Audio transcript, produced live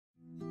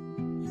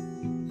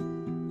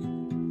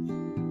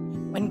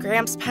When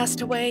Gramps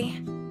passed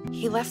away,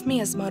 he left me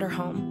his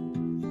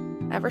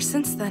motorhome. Ever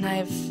since then,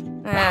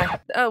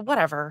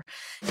 whatever.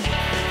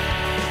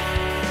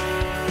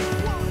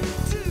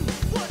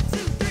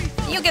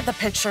 You get the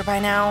picture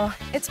by now.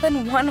 It's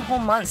been 1 whole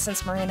month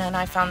since Marina and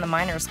I found the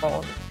miner's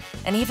gold.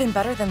 And even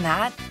better than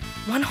that,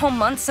 1 whole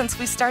month since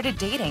we started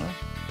dating.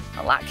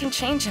 A lot can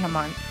change in a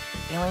month.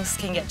 Feelings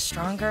can get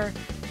stronger,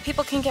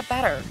 people can get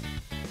better.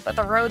 But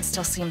the road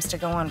still seems to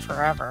go on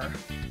forever.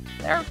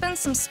 There have been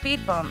some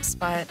speed bumps,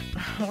 but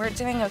we're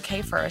doing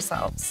okay for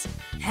ourselves.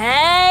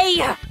 Hey!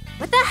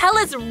 What the hell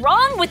is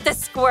wrong with the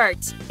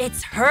squirt?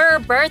 It's her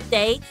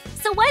birthday,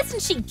 so why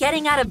isn't she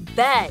getting out of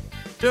bed?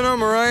 Dunno,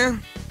 Mariah.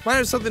 Might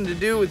have something to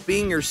do with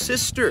being your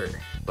sister,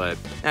 but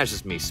that's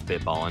just me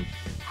spitballing.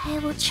 I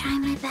will try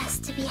my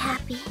best to be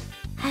happy.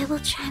 I will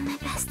try my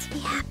best to be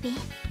happy.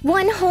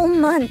 1 whole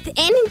month,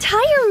 an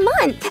entire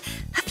month!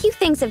 A few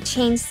things have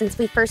changed since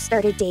we first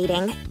started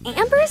dating.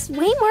 Amber's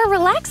way more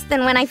relaxed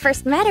than when I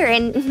first met her,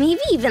 and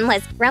maybe even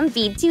less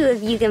grumpy too,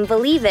 if you can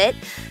believe it.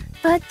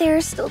 But there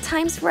are still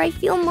times where I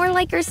feel more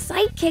like her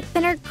sidekick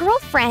than her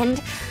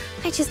girlfriend.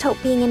 I just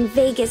hope being in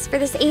Vegas for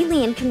this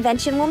alien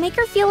convention will make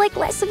her feel like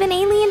less of an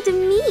alien to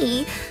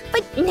me.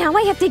 But now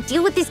I have to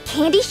deal with this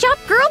candy shop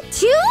girl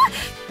too?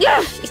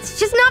 Ugh, it's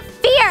just not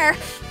fair.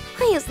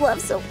 Why is love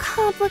so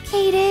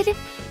complicated?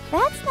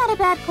 That's not a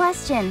bad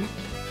question.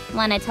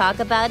 Want to talk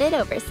about it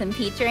over some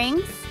peach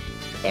rings?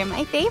 They're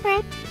my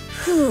favorite.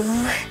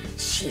 Whew,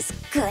 she's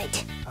good.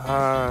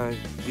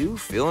 You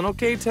feeling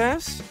okay,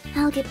 Tess?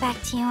 I'll get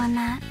back to you on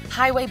that.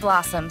 Highway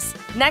Blossoms,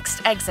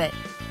 next exit.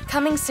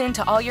 Coming soon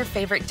to all your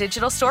favorite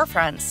digital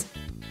storefronts.